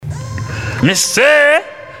Me say.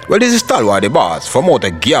 Well, this is Stalwart the boss from out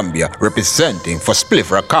of Gambia, representing for Spliff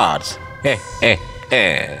Records.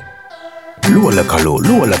 Luala kalo,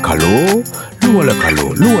 luala kalo, luala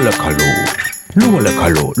kalo, luala kalo, luala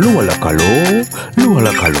kalo, luala kalo,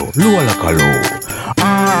 luala kalo, luala kalo.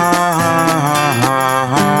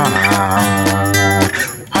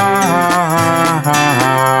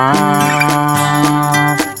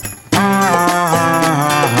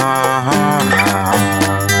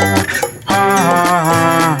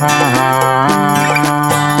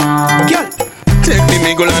 Take the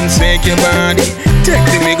miggle and shake your body. Take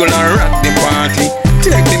the miggle and rock the party.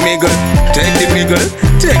 Take the miggle, take the miggle,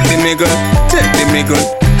 take the miggle, take the miggle,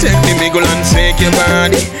 take the miggle and shake your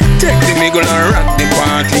body. Take the miggle and rock the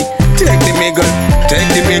party. Take the miggle, take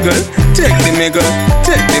the miggle, take the miggle,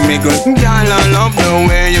 take the miggle. Girl, I love the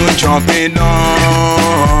way you chop it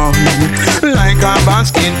down. Like a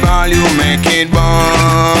basketball, you make it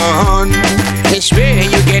burn. This way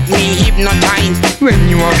you get me hypnotized When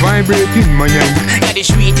you are vibrating my eyes. Yeah, the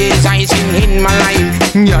sweetest icing in my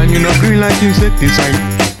life. Girl, you know green like insecticide.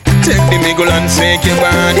 Take the miggle and shake your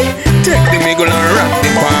body. Take the miggle and rock the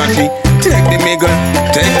party. Take the miggle,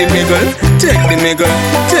 take the miggle, take the miggle,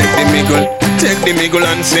 take the miggle, take the miggle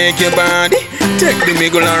and shake your body. Take the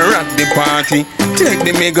miggle and rock the party. Take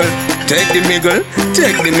the miggle, take the miggle,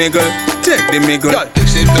 take the miggle, take the miggle. Girl,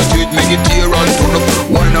 exit the tweet, make it tear and turn up.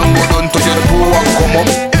 Wine and go down to your toe and come up.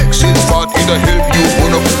 Exit spot, it'll help you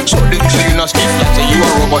burn up. So the clean and stiff like say you a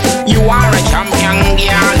robot. You are a champion,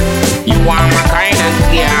 girl. You are my kind of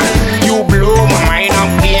girl. You blow my mind up,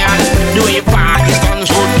 girl. Do your party done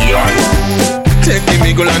so girl. Take the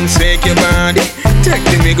miggle and shake your body. Take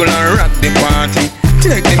the miggle and rock the party.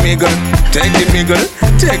 Take the miggle, take the miggle,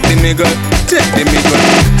 take the miggle, take the miggle,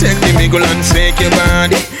 take the miggle and shake your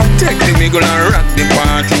body. Take the miggle and rock the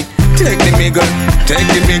party. Take the miggle, take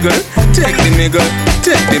the miggle, take the miggle,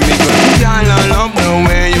 take the miggle. Girl, I love the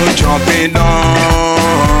way you chop it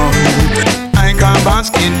down. Like a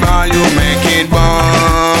basketball, you make it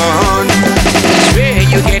burn. This way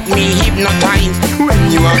you get me hypnotized When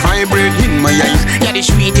you are vibrating my eyes. Yeah, the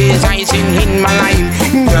sweetest icing in my life.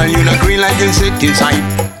 Girl, you look green like insecticide.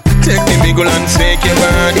 Take the miggle and shake your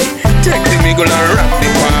body. Take the miggle and rock the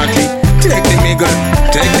party. Take the miggle,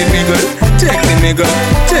 take the miggle, take the miggle,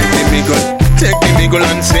 take the miggle, take the miggle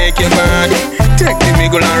and shake your body. Take the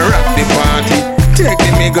miggle and rock the party. Take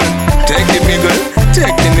the miggle, take the miggle,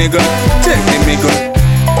 take the miggle, take the miggle.